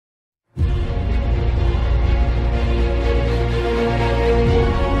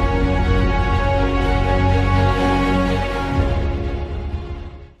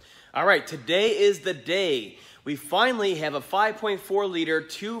right, today is the day. We finally have a 5.4 liter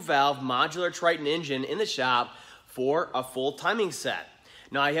 2-valve modular Triton engine in the shop for a full timing set.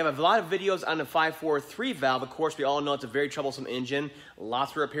 Now I have a lot of videos on the 5.4 3-valve. Of course, we all know it's a very troublesome engine.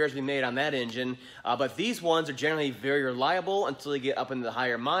 Lots of repairs to be made on that engine. But these ones are generally very reliable until you get up into the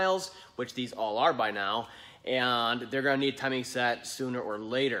higher miles, which these all are by now. And they're gonna need a timing set sooner or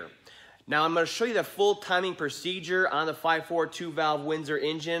later. Now I'm going to show you the full timing procedure on the 5.4 2-valve Windsor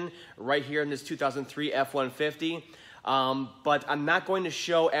engine right here in this 2003 F-150. But I'm not going to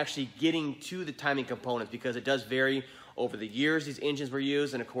show actually getting to the timing components because it does vary over the years these engines were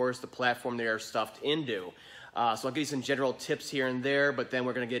used and of course the platform they are stuffed into. So I'll give you some general tips here and there, but then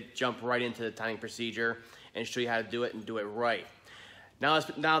we're going to jump right into the timing procedure and show you how to do it and do it right.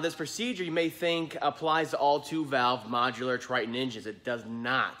 Now this procedure you may think applies to all 2-valve modular Triton engines. It does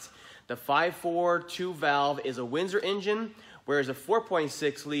not. The 5.4 2-valve is a Windsor engine, whereas a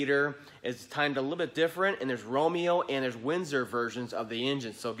 4.6 liter is timed a little bit different, and there's Romeo and there's Windsor versions of the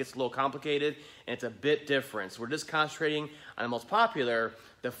engine, so it gets a little complicated, and it's a bit different. So we're just concentrating on the most popular,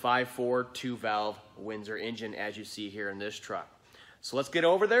 the 5.4 2-valve Windsor engine, as you see here in this truck. So let's get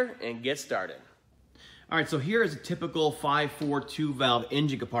over there and get started. All right, so here is a typical 5.4 2-valve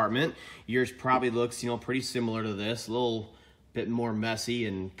engine compartment. Yours probably looks, pretty similar to this, a little bit more messy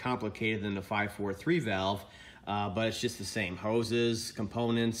and complicated than the 5.4 3-valve, but it's just the same. Hoses,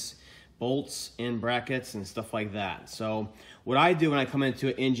 components, bolts, and brackets, and stuff like that. So what I do when I come into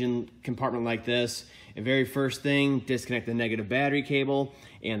an engine compartment like this, the very first thing, disconnect the negative battery cable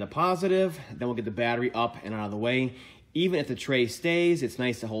and the positive, then we'll get the battery up and out of the way. Even if the tray stays, it's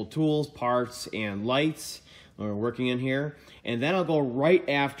nice to hold tools, parts, and lights when we're working in here. And then I'll go right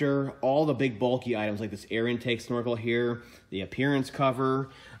after all the big bulky items like this air intake snorkel here, the appearance cover,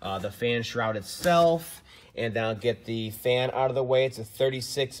 the fan shroud itself, and then I'll get the fan out of the way. It's a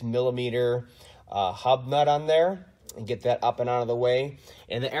 36 millimeter hub nut on there, and get that up and out of the way.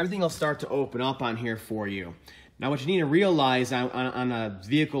 And then everything will start to open up on here for you. Now what you need to realize on a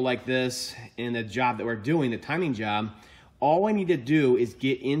vehicle like this, in the job that we're doing, the timing job, all I need to do is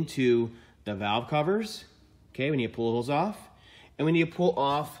get into the valve covers. Okay, we need to pull those off. And we need to pull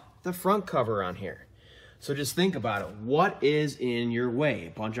off the front cover on here. So just think about it. What is in your way? A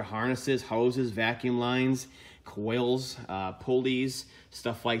bunch of harnesses, hoses, vacuum lines, coils, pulleys,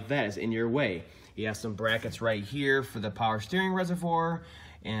 stuff like that is in your way. You have some brackets right here for the power steering reservoir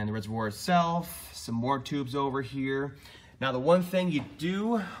and the reservoir itself. Some more tubes over here. Now the one thing you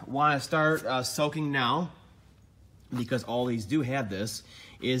do want to start soaking now, because all these do have this,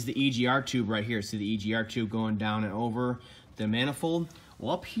 is the EGR tube right here. See the EGR tube going down and over the manifold?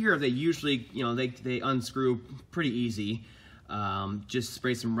 Well, up here they usually, they unscrew pretty easy. Just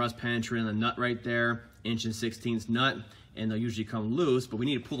spray some rust penetrant in the nut right there, 1/16" nut, and they'll usually come loose, but we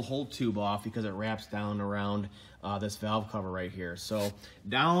need to pull the whole tube off because it wraps down around this valve cover right here. So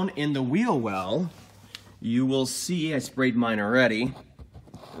down in the wheel well, you will see, I sprayed mine already,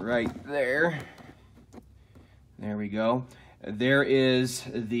 right there. There we go. There is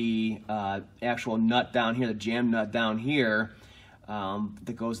the actual nut down here, the jam nut down here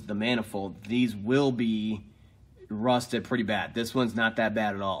that goes to the manifold. These will be rusted pretty bad. This one's not that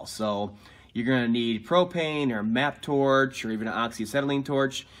bad at all. So you're going to need propane or MAP torch or even an oxyacetylene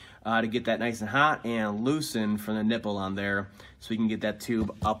torch to get that nice and hot and loosen from the nipple on there so we can get that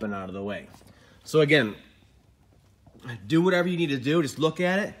tube up and out of the way. So again, do whatever you need to do. Just look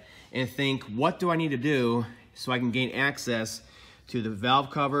at it and think, what do I need to do so I can gain access to the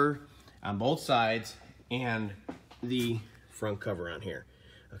valve cover on both sides and the front cover on here,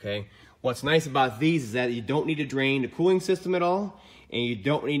 okay? What's nice about these is that you don't need to drain the cooling system at all, and you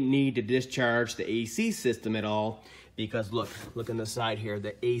don't need to discharge the AC system at all, because look on the side here,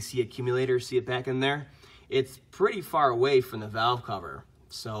 the AC accumulator, see it back in there? It's pretty far away from the valve cover,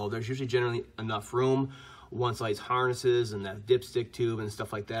 so there's usually generally enough room. Once all these harnesses and that dipstick tube and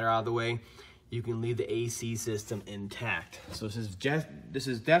stuff like that are out of the way, you can leave the AC system intact. So this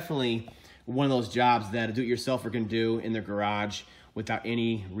is definitely one of those jobs that a do-it-yourselfer can do in their garage without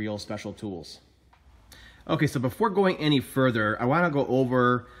any real special tools. Okay, so before going any further, I want to go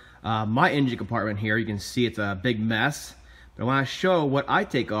over my engine compartment here. You can see it's a big mess, but I want to show what I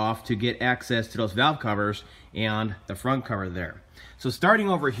take off to get access to those valve covers and the front cover there. So starting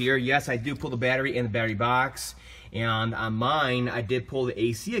over here, yes, I do pull the battery in the battery box. And on mine, I did pull the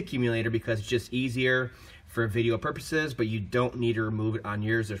AC accumulator because it's just easier for video purposes, but you don't need to remove it on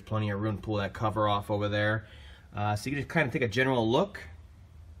yours. There's plenty of room to pull that cover off over there. So you can just kind of take a general look.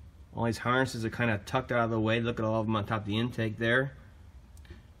 All these harnesses are kind of tucked out of the way. Look at all of them on top of the intake there.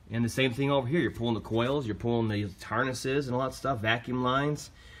 And the same thing over here. You're pulling the coils, you're pulling the harnesses and all that stuff, vacuum lines.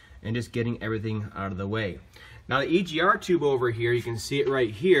 and just getting everything out of the way. Now the EGR tube over here, you can see it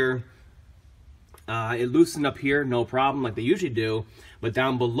right here. It loosened up here, no problem, like they usually do, but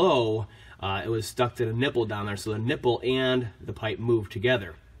down below, it was stuck to the nipple down there, so the nipple and the pipe moved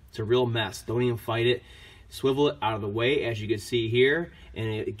together. It's a real mess. Don't even fight it. Swivel it out of the way, as you can see here, and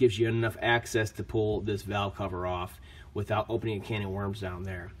it gives you enough access to pull this valve cover off without opening a can of worms down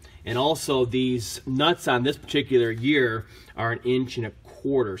there. And also, these nuts on this particular year are 1.25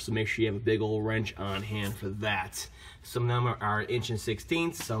 inches, so make sure you have a big old wrench on hand for that. Some of them are 1.16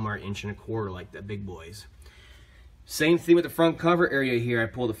 inches, some are 1.25 inches, like the big boys. Same thing with the front cover area here. I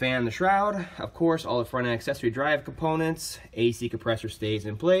pulled the fan and the shroud. Of course, all the front end accessory drive components. AC compressor stays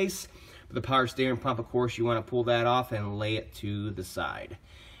in place. But the power steering pump, of course, you want to pull that off and lay it to the side.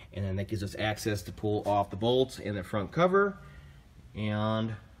 And then that gives us access to pull off the bolts in the front cover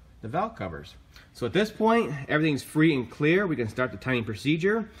and the valve covers. So at this point, everything's free and clear. We can start the timing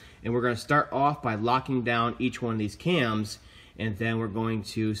procedure. And we're going to start off by locking down each one of these cams. And then we're going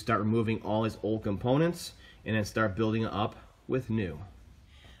to start removing all these old components and then start building up with new.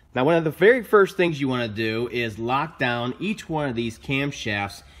 Now, one of the very first things you want to do is lock down each one of these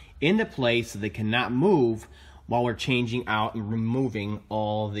camshafts into place so they cannot move while we're changing out and removing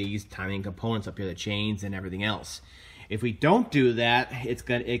all these timing components up here, the chains and everything else. If we don't do that, it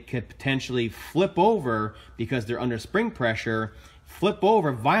could potentially flip over because they're under spring pressure, flip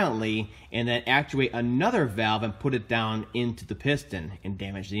over violently, and then actuate another valve and put it down into the piston and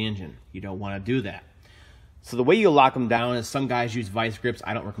damage the engine. You don't want to do that. So the way you lock them down is, some guys use vice grips.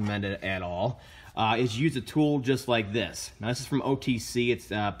 I don't recommend it at all. Is use a tool just like this. Now this is from OTC. It's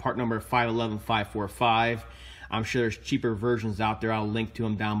part number 511545. I'm sure there's cheaper versions out there. I'll link to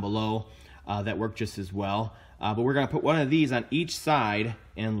them down below that work just as well. But we're going to put one of these on each side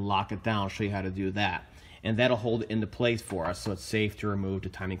and lock it down. I'll show you how to do that. And that'll hold it into place for us so it's safe to remove the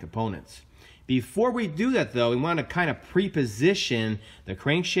timing components. Before we do that though, we want to kind of pre-position the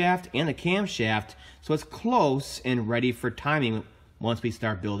crankshaft and the camshaft so it's close and ready for timing once we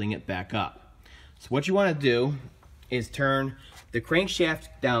start building it back up. So what you want to do is turn the crankshaft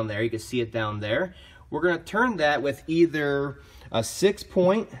down there. You can see it down there. We're going to turn that with either a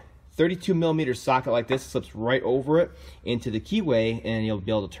 6-point 32mm socket like this, slips right over it into the keyway and you'll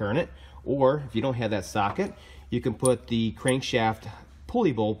be able to turn it. Or if you don't have that socket, you can put the crankshaft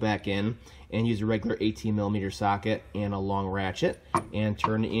pulley bolt back in and use a regular 18mm socket and a long ratchet and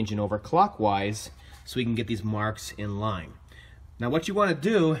turn the engine over clockwise so we can get these marks in line. Now what you want to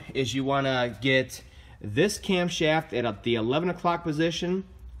do is you want to get this camshaft at the 11 o'clock position,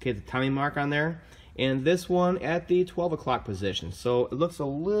 okay, the timing mark on there, and this one at the 12 o'clock position. So it looks a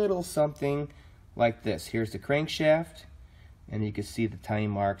little something like this. Here's the crankshaft, and you can see the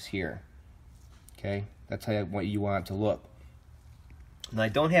timing marks here. Okay, that's how you want it to look. Now I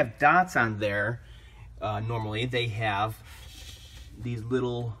don't have dots on there. Normally they have these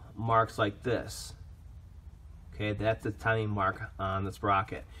little marks like this. Okay, that's the timing mark on the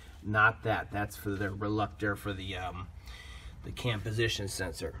sprocket. Not that. That's for the reluctor for the cam position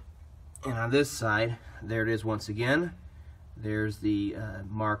sensor. And on this side, there it is once again. There's the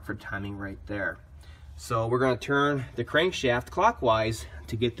mark for timing right there. So we're going to turn the crankshaft clockwise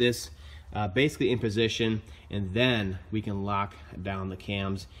to get this basically in position, and then we can lock down the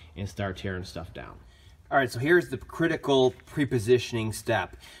cams and start tearing stuff down. Alright, so here's the critical pre-positioning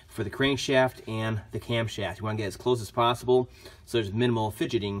step for the crankshaft and the camshaft. You want to get as close as possible so there's minimal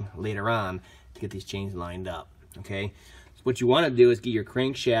fidgeting later on to get these chains lined up. Okay, so what you want to do is get your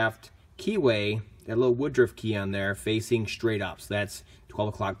crankshaft keyway, that little Woodruff key on there, facing straight up. So that's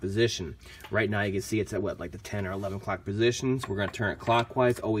 12 o'clock position. Right now you can see it's at what, like the 10 or 11 o'clock positions. We're going to turn it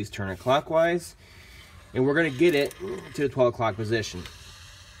clockwise, always turn it clockwise. And we're going to get it to the 12 o'clock position.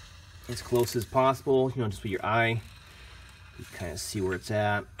 As close as possible, you know, just with your eye. You kind of see where it's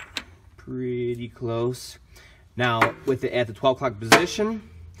at. Pretty close. Now, with it at the 12 o'clock position,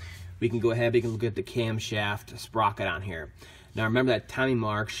 we can go ahead, we can look at the camshaft sprocket on here. Now remember that timing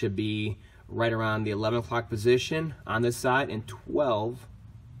mark should be right around the 11 o'clock position on this side and 12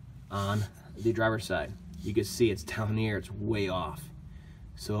 on the driver's side. You can see it's down here, it's way off.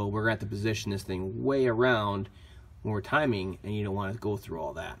 So we're going to have to position this thing way around when we're timing, and you don't want to go through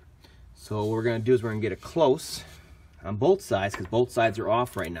all that. So what we're going to do is we're going to get it close on both sides, because both sides are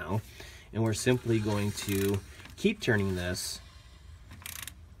off right now, and we're simply going to keep turning this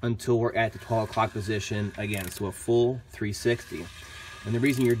until we're at the 12 o'clock position again, so a full 360. And the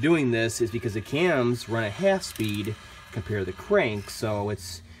reason you're doing this is because the cams run at half speed compared to the crank, so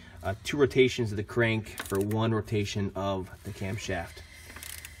it's 2 rotations of the crank for 1 rotation of the camshaft.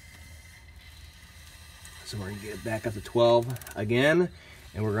 So we're going to get it back up to 12 again,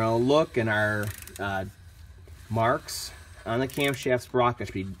 And we're going to look, and our marks on the camshaft sprocket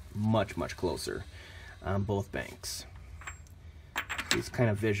should be much, much closer on both banks. Just kind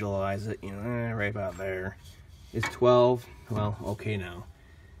of visualize it, you know, right about there. Is 12, well, okay now.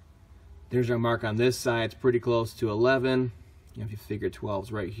 There's our mark on this side, it's pretty close to 11. If you figure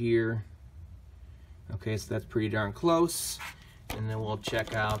 12's right here. Okay, so that's pretty darn close. And then we'll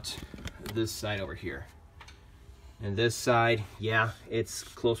check out this side over here. And this side, yeah, it's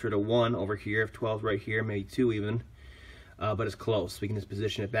closer to 1 over here. If 12's right here, maybe 2 even. But it's close. We can just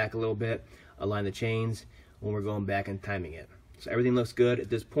position it back a little bit, align the chains when we're going back and timing it. So everything looks good at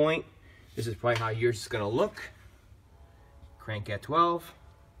this point. This is probably how yours is going to look. Crank at 12.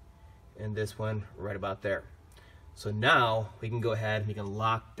 And this one right about there. So now we can go ahead and we can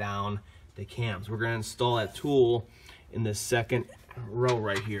lock down the cams. We're going to install that tool in the second row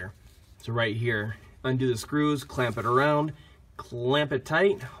right here. So right here, undo the screws, clamp it around, clamp it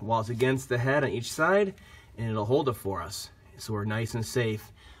tight while it's against the head on each side, and it'll hold it for us. So we're nice and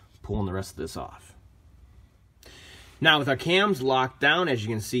safe pulling the rest of this off. Now with our cams locked down, as you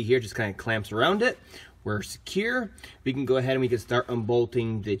can see here, just kind of clamps around it. We're secure. We can go ahead and we can start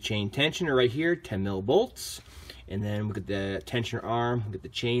unbolting the chain tensioner right here, 10 mil bolts. And then we get the tensioner arm, get the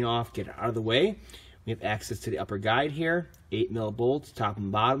chain off, get it out of the way. We have access to the upper guide here, 8 mil bolts, top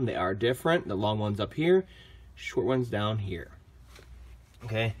and bottom. They are different. The long one's up here, short one's down here.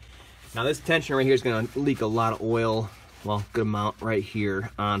 Okay. Now this tensioner right here is going to leak a lot of oil, well, good amount right here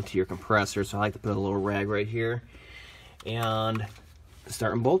onto your compressor. So I like to put a little rag right here and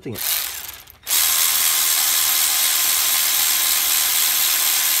start unbolting it.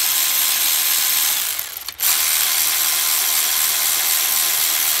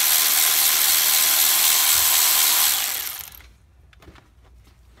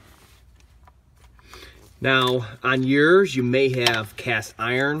 Now, on yours, you may have cast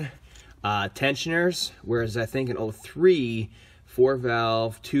iron tensioners, whereas I think in 03,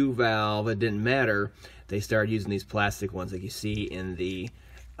 4-valve, 2-valve, it didn't matter. They started using these plastic ones like you see in the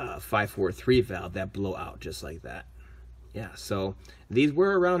 543 valve that blow out just like that. Yeah, so these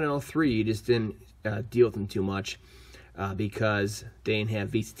were around in 03. You just didn't deal with them too much because they didn't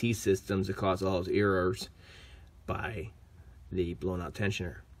have VCT systems that caused all those errors by the blown out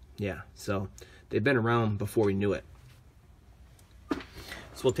tensioner. Yeah, so they've been around before we knew it.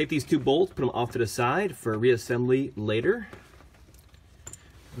 So we'll take these 2 bolts, put them off to the side for reassembly later.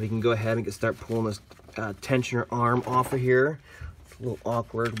 We can go ahead and start pulling this tensioner arm off of here. It's a little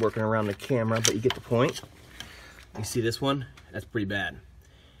awkward working around the camera, but you get the point. You see this one? That's pretty bad.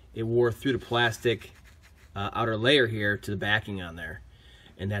 It wore through the plastic outer layer here to the backing on there.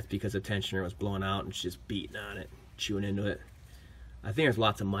 And that's because the tensioner was blowing out and it's just beating on it, chewing into it. I think there's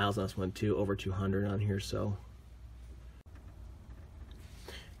lots of miles on this one too, over 200 on here, so.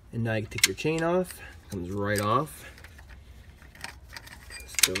 And now you can take your chain off, comes right off.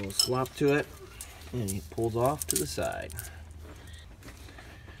 Just a little slop to it, and it pulls off to the side.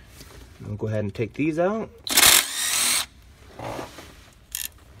 We'll go ahead and take these out.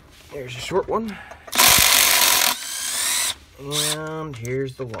 There's a short one. And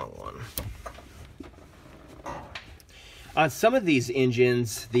here's the long one. On some of these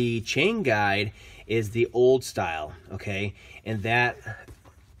engines, the chain guide is the old style, okay? And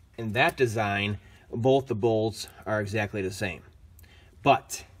in that design, both the bolts are exactly the same.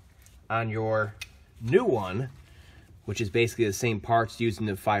 But on your new one, which is basically the same parts used in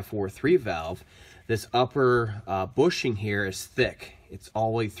the 543 valve, this upper bushing here is thick. It's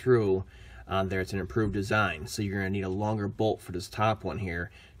all the way through on there. It's an improved design. So you're going to need a longer bolt for this top one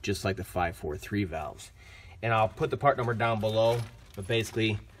here, just like the 543 valves. And I'll put the part number down below, but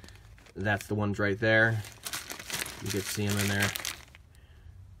basically that's the ones right there. You can see them in there.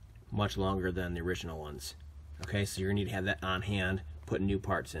 Much longer than the original ones. Okay, so you're gonna need to have that on hand, putting new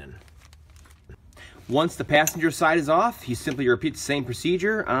parts in. Once the passenger side is off, you simply repeat the same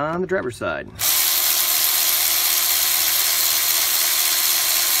procedure on the driver's side.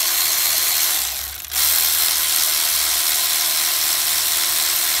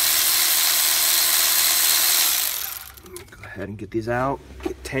 Go ahead and get these out.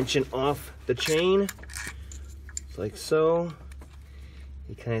 Get tension off the chain, just like so.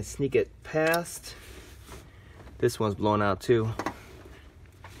 You kind of sneak it past. This one's blown out too.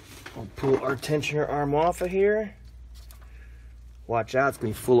 We'll pull our tensioner arm off of here. Watch out, it's gonna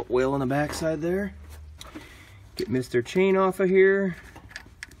be full of oil on the backside there. Get Mr. Chain off of here.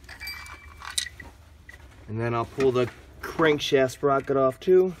 And then I'll pull the crankshaft sprocket off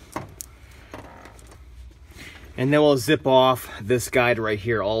too. And then we'll zip off this guide right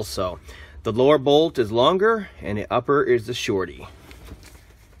here also. The lower bolt is longer and the upper is the shorty.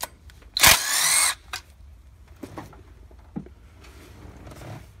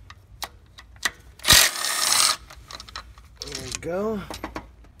 go.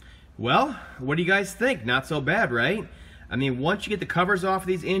 Well, what do you guys think? Not so bad, right? I mean, once you get the covers off of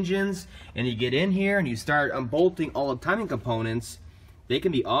these engines and you get in here and you start unbolting all the timing components, they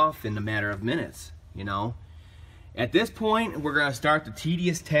can be off in a matter of minutes, you know. At this point, we're going to start the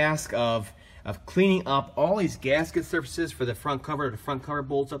tedious task of cleaning up all these gasket surfaces for the front cover. The front cover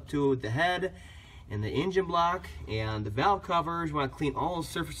bolts up to the head and the engine block and the valve covers. You want to clean all those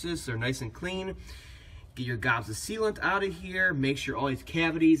surfaces so they're nice and clean. Get your gobs of sealant out of here. Make sure all these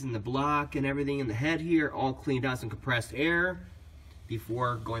cavities in the block and everything in the head here are all cleaned out, some compressed air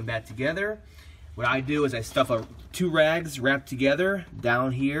before going back together. What I do is I stuff 2 rags wrapped together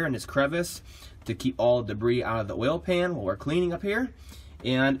down here in this crevice to keep all the debris out of the oil pan while we're cleaning up here.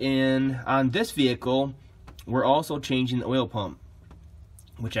 And on this vehicle, we're also changing the oil pump,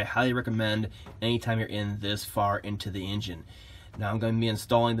 which I highly recommend anytime you're in this far into the engine. Now I'm going to be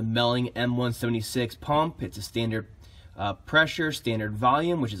installing the Melling M176 pump. It's a standard pressure, standard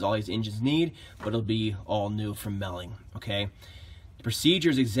volume, which is all these engines need, but it'll be all new from Melling, okay? The procedure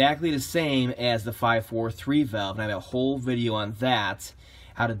is exactly the same as the 543 valve, and I have a whole video on that,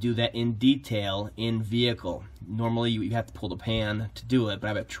 how to do that in detail in vehicle. Normally you have to pull the pan to do it, but I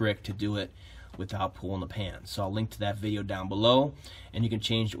have a trick to do it without pulling the pan. So I'll link to that video down below, and you can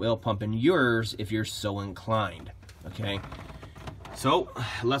change the oil pump in yours if you're so inclined, okay? So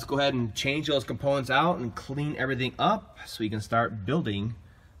let's go ahead and change those components out and clean everything up so we can start building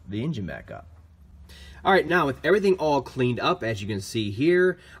the engine back up. All right, now with everything all cleaned up, as you can see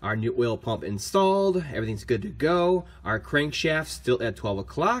here, our new oil pump installed, everything's good to go. Our crankshaft still at 12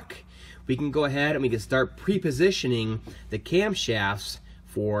 o'clock. We can go ahead and we can start pre-positioning the camshafts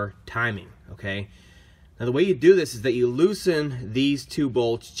for timing, okay? Now the way you do this is that you loosen these 2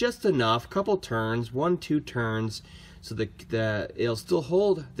 bolts just enough, couple turns, 1-2 turns, so it'll still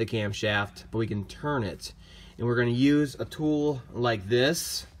hold the camshaft, but we can turn it. And we're going to use a tool like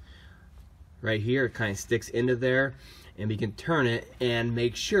this right here. It kind of sticks into there, and we can turn it and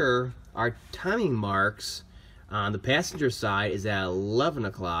make sure our timing marks on the passenger side is at 11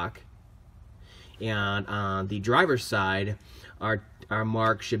 o'clock, and on the driver's side our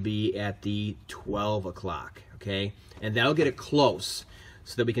mark should be at the 12 o'clock, okay? And that'll get it close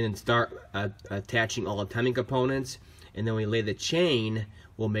so that we can start attaching all the timing components, and then when we lay the chain,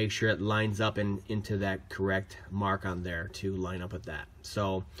 we'll make sure it lines up into that correct mark on there to line up with that.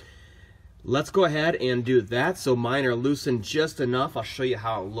 So let's go ahead and do that. So mine are loosened just enough. I'll show you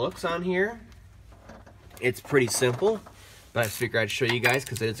how it looks on here. It's pretty simple, but I figured I'd show you guys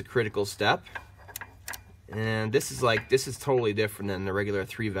because it is a critical step. And this is totally different than the regular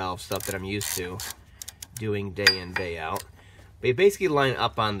 3-valve stuff that I'm used to doing day in, day out. But you basically line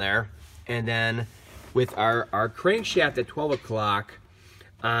up on there, and then with our crankshaft at 12 o'clock,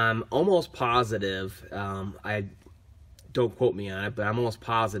 I'm almost positive, don't quote me on it, but I'm almost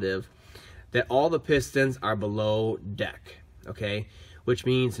positive that all the pistons are below deck, okay? Which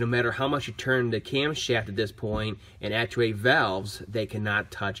means no matter how much you turn the camshaft at this point and actuate valves, they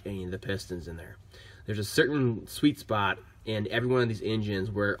cannot touch any of the pistons in there. There's a certain sweet spot in every one of these engines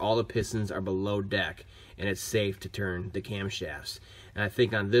where all the pistons are below deck, and it's safe to turn the camshafts. And I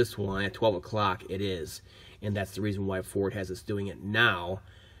think on this one at 12 o'clock it is, and that's the reason why Ford has us doing it now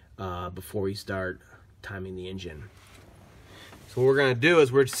before we start timing the engine. So what we're going to do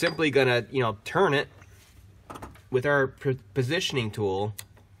is we're simply going to, turn it with our positioning tool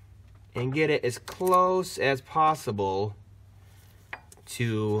and get it as close as possible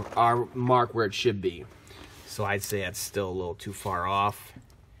to our mark where it should be. So I'd say that's still a little too far off.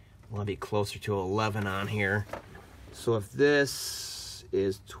 I want to be closer to 11 on here. So if this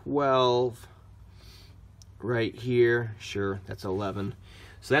is 12 right here, sure, that's 11.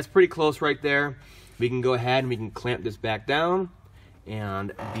 So that's pretty close right there. We can go ahead and we can clamp this back down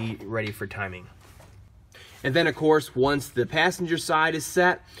and be ready for timing. And then of course, once the passenger side is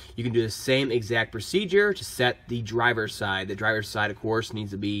set, you can do the same exact procedure to set the driver's side. The driver's side, of course,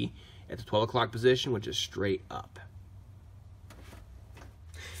 needs to be at the 12 o'clock position, which is straight up.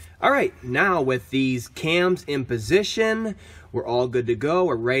 All right, now with these cams in position, we're all good to go.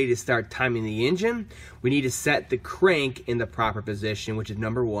 We're ready to start timing the engine. We need to set the crank in the proper position, which is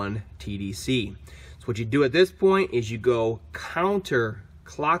number 1, TDC. So what you do at this point is you go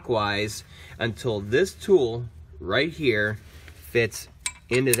counterclockwise until this tool right here fits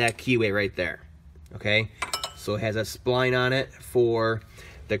into that keyway right there, okay? So it has a spline on it for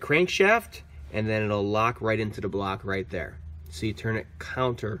the crankshaft, and then it'll lock right into the block right there. So you turn it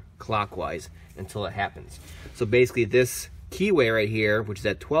counterclockwise until it happens. So basically this keyway right here, which is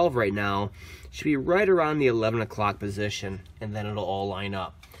at 12 right now, should be right around the 11 o'clock position, and then it'll all line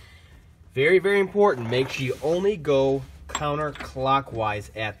up. Very, very important. Make sure you only go counterclockwise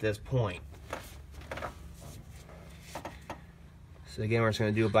at this point. So again, we're just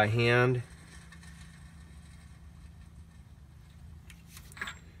going to do it by hand.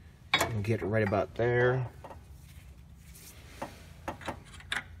 And get it right about there.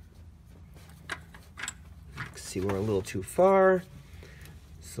 See, we're a little too far,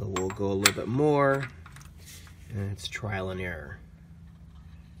 so we'll go a little bit more, and it's trial and error.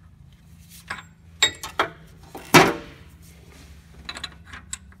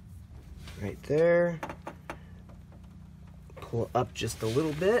 Right there. Pull up just a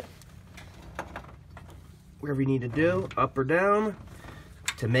little bit, wherever you need to do, up or down,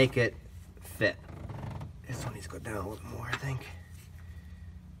 to make it fit. This one needs to go down a little more, I think.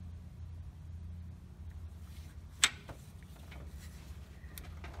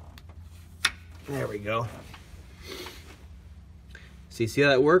 There we go. So you see how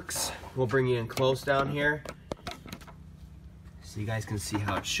that works? We'll bring you in close down here so you guys can see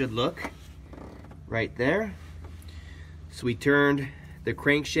how it should look right there. So we turned the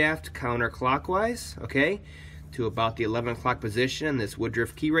crankshaft counterclockwise, okay, to about the 11 o'clock position, this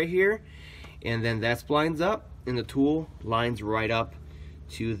woodruff key right here, and then that splines up and the tool lines right up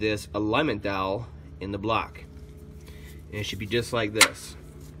to this alignment dowel in the block. And it should be just like this.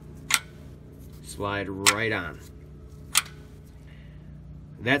 Slide right on.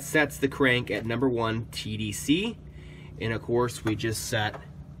 That sets the crank at number 1 TDC, and of course we just set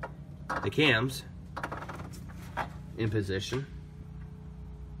the cams in position,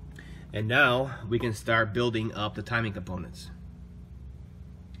 and now we can start building up the timing components.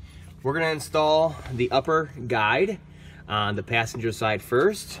 We're going to install the upper guide on the passenger side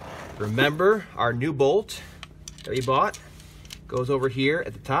first. Remember, our new bolt that we bought goes over here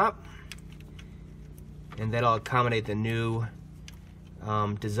at the top, and that'll accommodate the new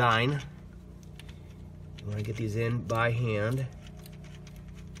design. You want to get these in by hand.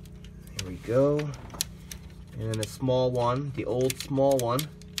 There we go. And then the small one, the old small one,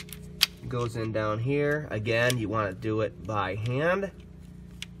 goes in down here. Again, you want to do it by hand.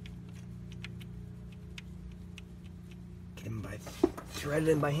 Get them threaded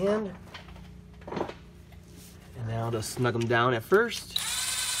in by hand. And then I'll just snug them down at first.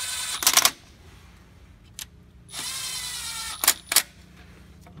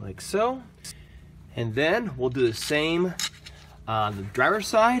 Like so. And then we'll do the same on the driver's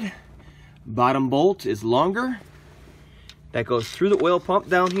side. Bottom bolt is longer. That goes through the oil pump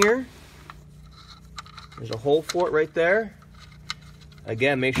down here. There's a hole for it right there.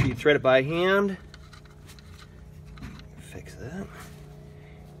 Again, make sure you thread it by hand. Fix that.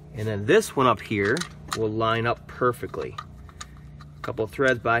 And then this one up here will line up perfectly. A couple of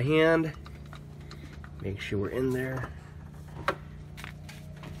threads by hand. Make sure we're in there.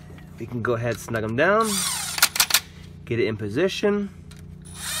 We can go ahead and snug them down, get it in position.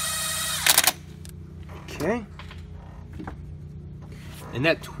 Okay. And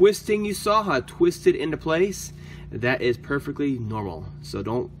that twisting you saw, how it twisted into place, that is perfectly normal. So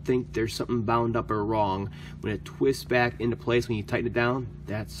don't think there's something bound up or wrong. When it twists back into place, when you tighten it down,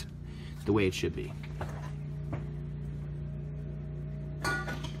 that's the way it should be.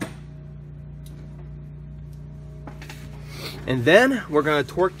 And then we're going to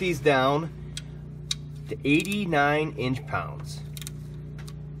torque these down to 89 inch-pounds.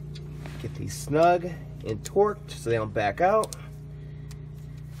 Get these snug and torqued so they don't back out.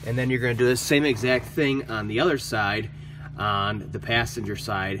 And then you're going to do the same exact thing on the other side, on the passenger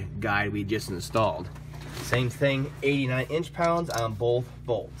side guide we just installed. Same thing, 89 inch-pounds on both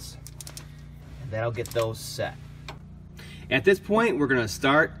bolts. And that'll get those set. At this point, we're going to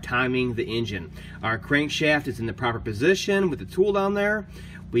start timing the engine. Our crankshaft is in the proper position with the tool down there.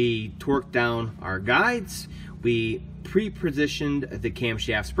 We torqued down our guides. We pre-positioned the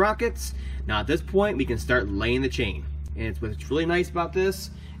camshaft sprockets. Now at this point, we can start laying the chain. And what's really nice about this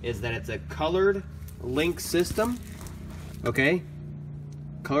is that it's a colored link system. Okay?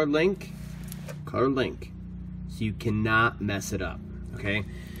 Colored link, colored link. So you cannot mess it up. Okay?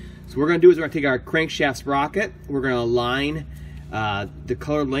 So what we're going to do is we're going to take our crankshaft sprocket. We're going to align the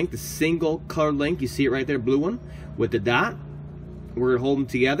colored link, the single colored link. You see it right there, blue one, with the dot. We're going to hold them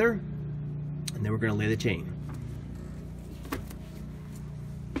together, and then we're going to lay the chain.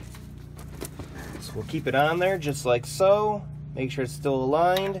 So we'll keep it on there just like so. Make sure it's still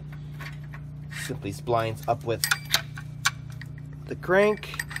aligned. Simply splines up with the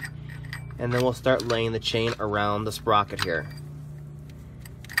crank, and then we'll start laying the chain around the sprocket here.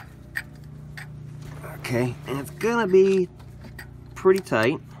 Okay, and it's gonna be pretty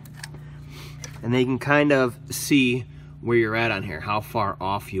tight, and then you can kind of see where you're at on here, how far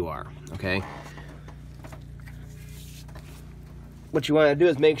off you are. Okay, what you want to do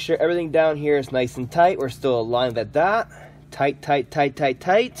is make sure everything down here is nice and tight. We're still aligned with that dot. Tight, tight, tight, tight,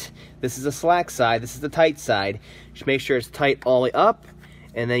 tight. This is the slack side. This is the tight side. Just make sure it's tight all the way up,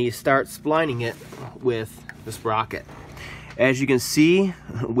 and then you start splining it with the sprocket. As you can see,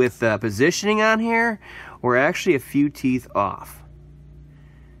 with the positioning on here, we're actually a few teeth off.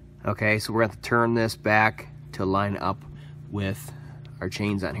 Okay, so we're going to have to turn this back to line up with our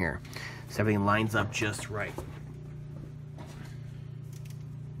chains on here, so everything lines up just right.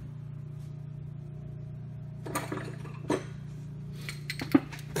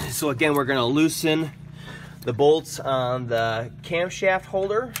 So again, we're going to loosen the bolts on the camshaft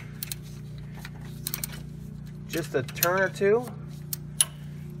holder. Just a turn or two.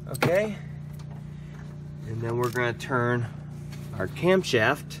 Okay. And then we're going to turn our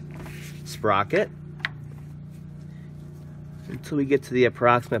camshaft sprocket until we get to the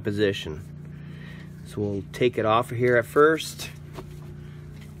approximate position. So we'll take it off of here at first,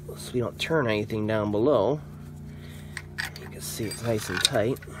 so we don't turn anything down below. You can see it's nice and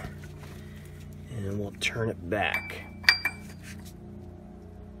tight. And we'll turn it back.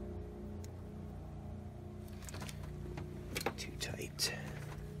 Too tight.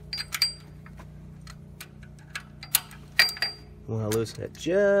 We want to loosen it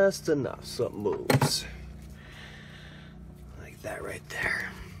just enough so it moves. Like that right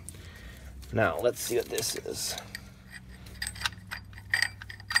there. Now, let's see what this is.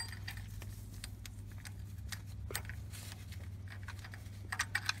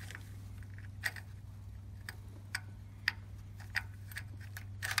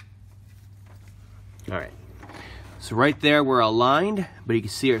 All right, so right there we're aligned, but you can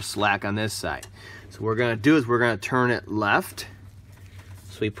see our slack on this side. So what we're gonna do is we're gonna turn it left.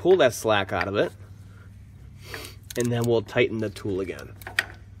 So we pull that slack out of it, and then we'll tighten the tool again.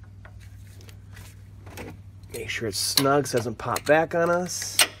 Make sure it's snug so it doesn't pop back on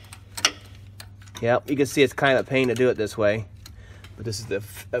us. Yep, you can see it's kind of a pain to do it this way, but this is the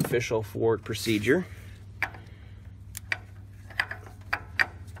official Ford procedure.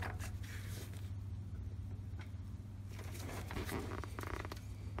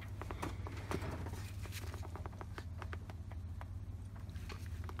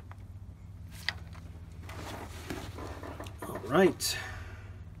 Right,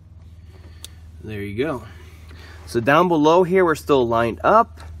 there you go. So down below here, we're still lined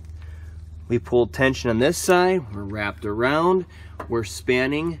up. We pulled tension on this side. We're wrapped around. We're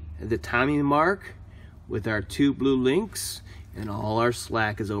spanning the timing mark with our two blue links, and all our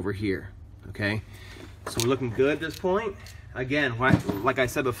slack is over here. Okay, so we're looking good at this point. Again, like I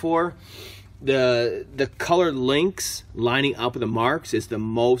said before, the colored links lining up with the marks is the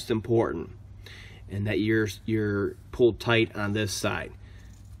most important, and that you're pulled tight on this side.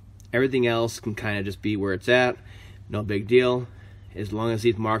 Everything else can kind of just be where it's at. No big deal. As long as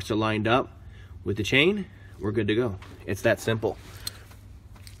these marks are lined up with the chain, we're good to go. It's that simple.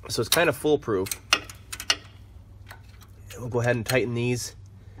 So it's kind of foolproof. We'll go ahead and tighten these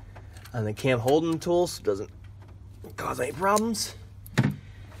on the cam holding tool so it doesn't cause any problems. There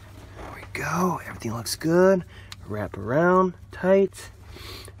we go. Everything looks good. Wrap around tight.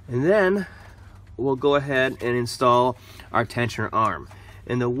 And then we'll go ahead and install our tensioner arm.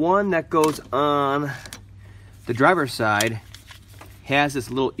 And the one that goes on the driver's side has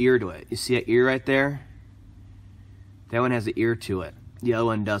this little ear to it. You see that ear right there? That one has an ear to it. The other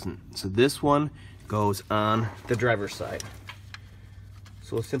one doesn't. So this one goes on the driver's side.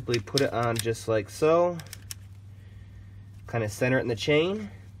 So we'll simply put it on just like so. Kind of center it in the chain,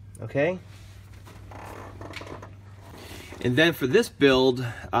 okay? And then for this build,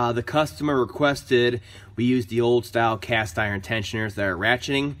 the customer requested we use the old style cast iron tensioners that are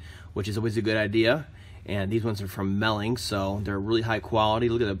ratcheting, which is always a good idea. And these ones are from Melling, so they're really high quality.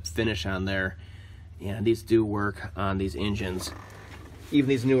 Look at the finish on there. And these do work on these engines, even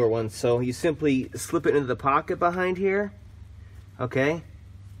these newer ones. So you simply slip it into the pocket behind here, okay? And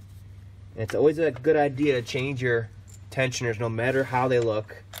it's always a good idea to change your tensioners no matter how they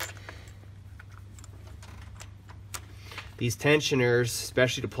look. These tensioners,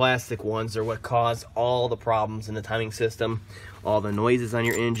 especially the plastic ones, are what cause all the problems in the timing system, all the noises on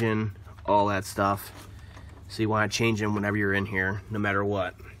your engine, all that stuff. So you want to change them whenever you're in here, no matter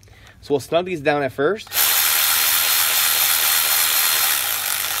what. So we'll snug these down at first.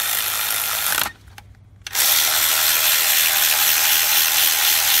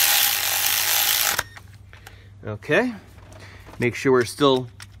 Okay, make sure we're still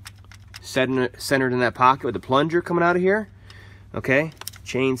centered in that pocket with the plunger coming out of here. Okay,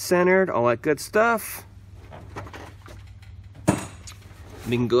 chain centered, all that good stuff.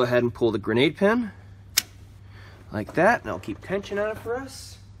 We can go ahead and pull the grenade pin. like that, and I'll keep tension on it for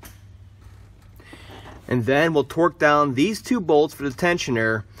us. And then we'll torque down these 2 bolts for the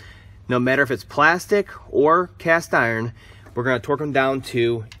tensioner. No matter if it's plastic or cast iron, we're going to torque them down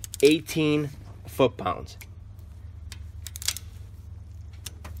to 18 foot-pounds.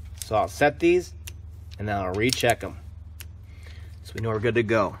 So I'll set these, and then I'll recheck them, so we know we're good to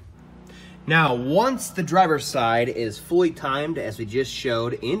go. Now, once the driver's side is fully timed, as we just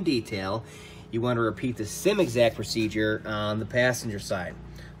showed in detail, you want to repeat the same exact procedure on the passenger side.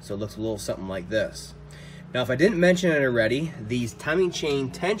 So it looks a little something like this. Now, if I didn't mention it already, these timing chain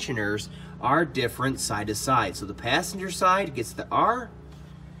tensioners are different side to side. So the passenger side gets the R,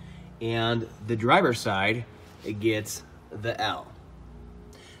 and the driver's side, it gets the L.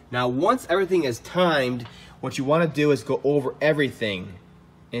 Now, once everything is timed, what you want to do is go over everything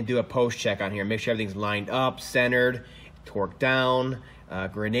and do a post check on here. Make sure everything's lined up, centered, torqued down,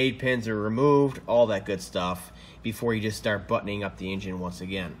 grenade pins are removed, all that good stuff before you just start buttoning up the engine once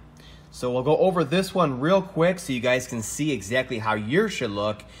again. So we'll go over this one real quick so you guys can see exactly how yours should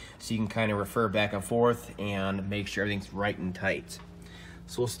look, so you can kind of refer back and forth and make sure everything's right and tight.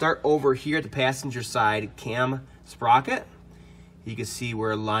 So we'll start over here at the passenger side cam sprocket. You can see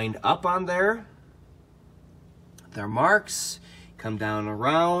we're lined up on there. Their marks come down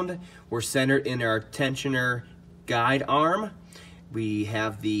around. We're centered in our tensioner guide arm. We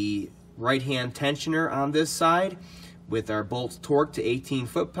have the right hand tensioner on this side with our bolts torqued to 18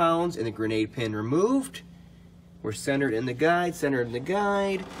 foot-pounds and the grenade pin removed. We're centered in the guide,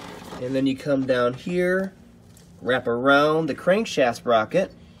 and then you come down here, wrap around the crankshaft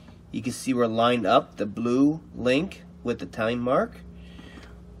sprocket. You can see we're lined up, the blue link with the time mark.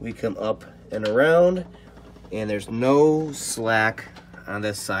 We come up and around, and there's no slack on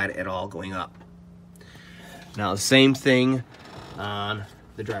this side at all going up. Now the same thing on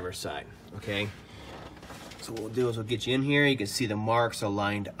the driver's side, okay? So what we'll do is we'll get you in here. You can see the marks are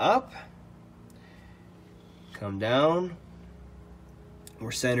lined up. Come down.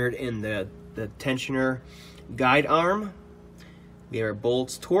 We're centered in the tensioner guide arm. We have our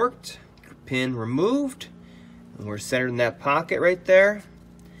bolts torqued, pin removed, and we're centered in that pocket right there.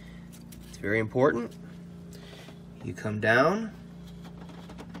 It's very important. You come down,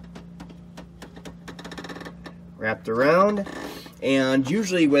 wrapped around, and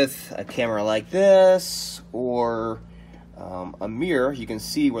usually with a camera like this or a mirror, you can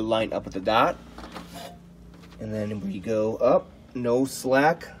see we're lined up with the dot. And then we go up, no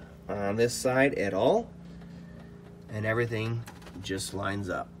slack on this side at all, and everything just lines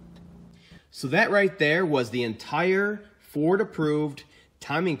up. So that right there was the entire Ford approved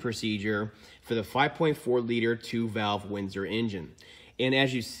timing procedure for the 5.4 liter 2-valve Windsor engine. And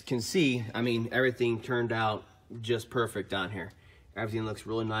as you can see, I mean, everything turned out just perfect on here. Everything looks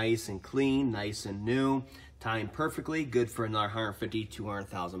really nice and clean, nice and new, timed perfectly, good for another 150,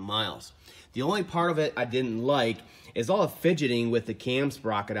 200,000 miles. The only part of it I didn't like is all the fidgeting with the cam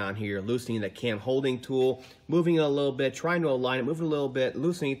sprocket on here, loosening the cam holding tool, moving it a little bit, trying to align it, moving it a little bit,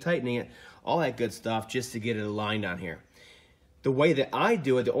 loosening it, tightening it, all that good stuff just to get it aligned on here. The way that I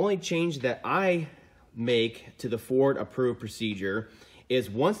do it, the only change that I make to the Ford approved procedure is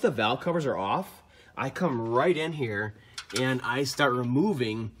once the valve covers are off, I come right in here and I start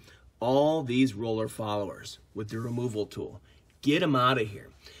removing all these roller followers with the removal tool. Get them out of here.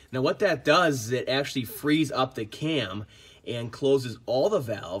 Now what that does is it actually frees up the cam and closes all the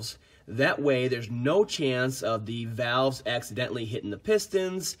valves. That way there's no chance of the valves accidentally hitting the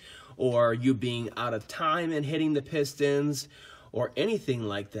pistons or you being out of time and hitting the pistons or anything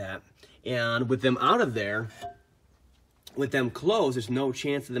like that. And with them out of there, with them closed, there's no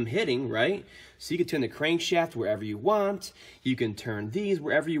chance of them hitting, right? So you can turn the crankshaft wherever you want. You can turn these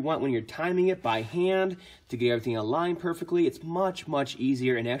wherever you want when you're timing it by hand to get everything aligned perfectly. It's much, much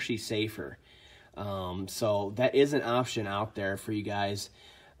easier and actually safer. So that is an option out there for you guys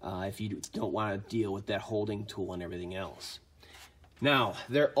if you don't want to deal with that holding tool and everything else. Now,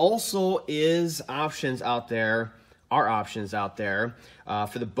 there also is options out there,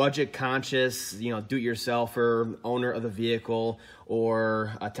 for the budget conscious, do-it-yourselfer, owner of the vehicle,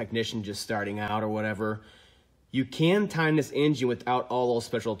 or a technician just starting out or whatever. You can time this engine without all those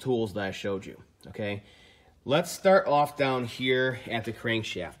special tools that I showed you, okay? Let's start off down here at the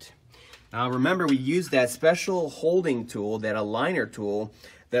crankshaft. Now remember, we used that special holding tool, that aligner tool,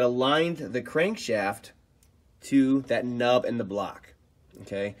 that aligned the crankshaft to that nub in the block,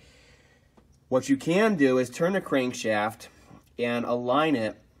 okay? What you can do is turn the crankshaft and align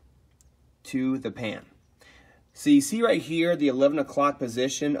it to the pan. So you see right here the 11 o'clock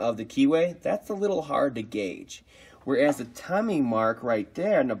position of the keyway? That's a little hard to gauge. Whereas the timing mark right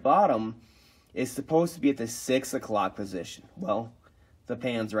there in the bottom is supposed to be at the 6 o'clock position. Well, the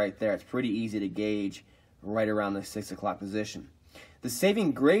pan's right there. It's pretty easy to gauge right around the 6 o'clock position. The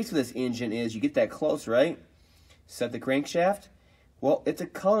saving grace of this engine is you get that close, right? Set the crankshaft. Well, it's a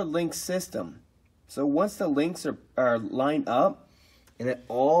colored link system. So once the links are lined up, and then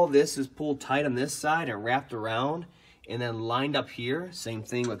all this is pulled tight on this side and wrapped around, and then lined up here, same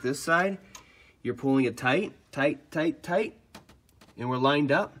thing with this side, you're pulling it tight, tight, tight, tight, and we're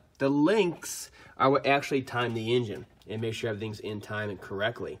lined up. The links are what actually time the engine and make sure everything's in time and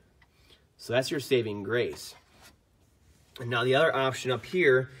correctly. So that's your saving grace. And now the other option up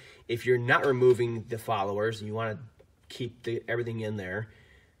here, if you're not removing the followers and you want to keep everything in there,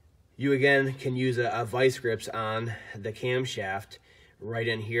 you again can use a vice grips on the camshaft right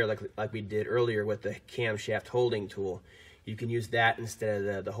in here like we did earlier with the camshaft holding tool. You can use that instead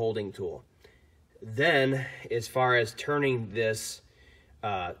of the holding tool. Then as far as turning this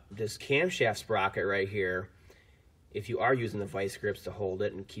camshaft sprocket right here, if you are using the vice grips to hold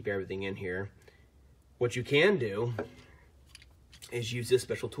it and keep everything in here, what you can do is use this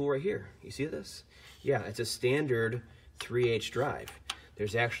special tool right here. You see this? Yeah, it's a standard 3/8 drive.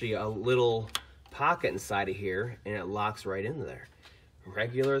 There's actually a little pocket inside of here and it locks right into there.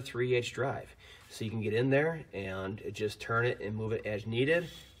 Regular 3/8 drive. So you can get in there and just turn it and move it as needed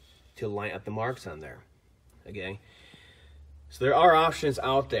to line up the marks on there. Okay. So there are options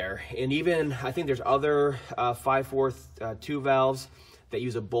out there, and even I think there's other 5/4 2 valves that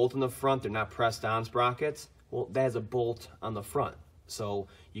use a bolt in the front. They're not pressed on sprockets. Well, that has a bolt on the front, so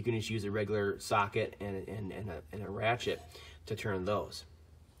you can just use a regular socket and a ratchet to turn those.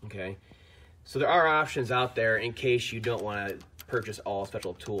 Okay, so there are options out there in case you don't want to purchase all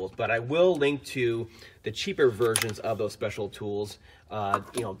special tools, but I will link to the cheaper versions of those special tools,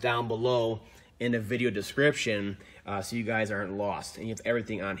 down below in the video description, so you guys aren't lost and you have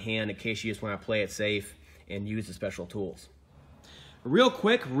everything on hand in case you just want to play it safe and use the special tools. Real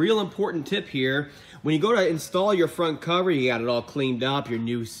quick, real important tip here. When you go to install your front cover, you got it all cleaned up, your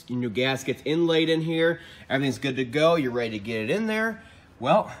new gasket's inlaid in here, everything's good to go, you're ready to get it in there.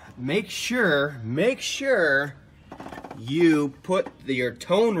 Well, make sure you put your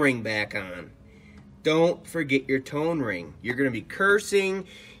tone ring back on. Don't forget your tone ring. You're gonna be cursing,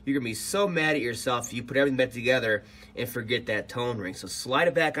 you're gonna be so mad at yourself if you put everything back together and forget that tone ring. So slide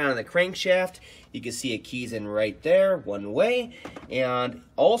it back on the crankshaft. You can see it keys in right there, one way. And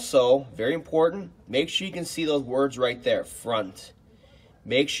also, very important, make sure you can see those words right there, front.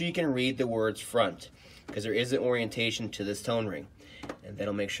 Make sure you can read the words front, because there is an orientation to this tone ring. And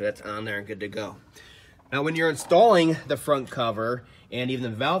that'll make sure that's on there and good to go. Now when you're installing the front cover and even the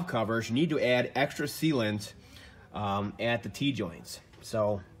valve covers, you need to add extra sealant at the T-joints.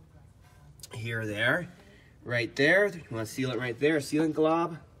 So here, there, right there, you want to seal it right there, sealant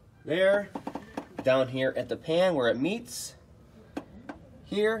glob there, down here at the pan where it meets,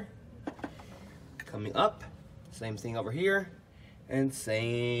 here, coming up, same thing over here, and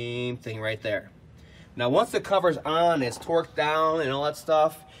same thing right there. Now once the cover's on, it's torqued down and all that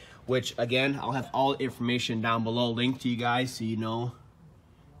stuff, which again, I'll have all the information down below linked to you guys so you know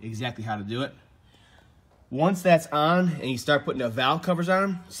exactly how to do it. Once that's on and you start putting the valve covers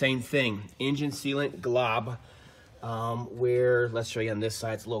on, same thing, engine sealant glob, where, let's show you on this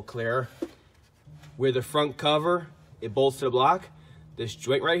side, it's a little clearer. Where the front cover, it bolts to the block, this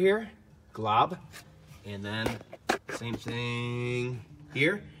joint right here, glob, and then same thing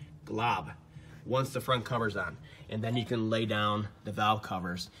here, glob, once the front cover's on. And then you can lay down the valve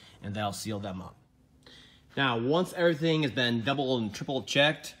covers and that'll seal them up. Now, once everything has been double and triple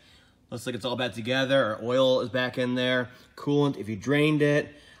checked, looks like it's all back together, our oil is back in there, coolant, if you drained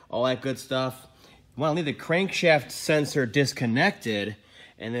it, all that good stuff. You wanna leave the crankshaft sensor disconnected,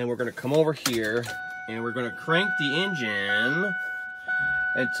 and then we're gonna come over here and we're gonna crank the engine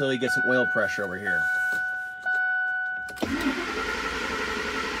until you get some oil pressure over here.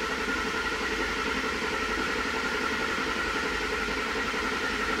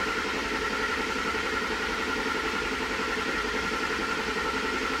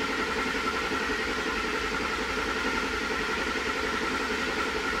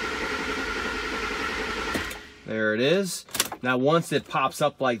 There it is. Now once it pops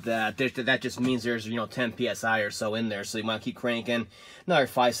up like that, that just means there's 10 psi or so in there, so you want to keep cranking. Another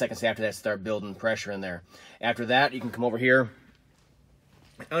 5 seconds after that, start building pressure in there. After that, you can come over here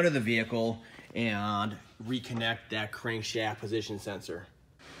under the vehicle and reconnect that crankshaft position sensor.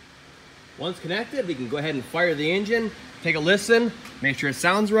 Once connected, we can go ahead and fire the engine, take a listen, make sure it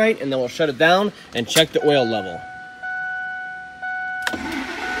sounds right, and then we'll shut it down and check the oil level.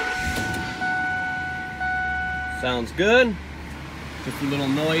 Sounds good. Just a little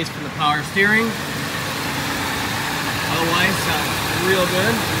noise from the power steering. Otherwise, sounds real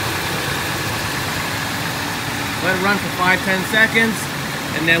good. Let it run for 5-10 seconds,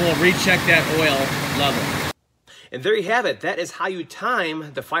 and then we'll recheck that oil level. And there you have it. That is how you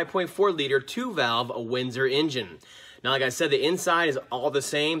time the 5.4 liter 2-valve Windsor engine. Now, like I said, the inside is all the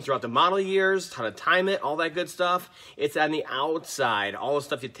same throughout the model years, how to time it, all that good stuff. It's on the outside, all the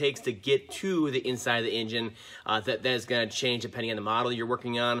stuff it takes to get to the inside of the engine that is going to change depending on the model you're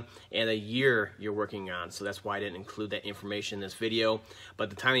working on and the year you're working on. So that's why I didn't include that information in this video.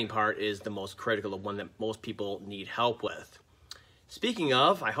 But the timing part is the most critical, the one that most people need help with. Speaking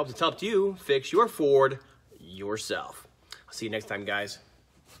of, I hope this helped you fix your Ford yourself. I'll see you next time, guys.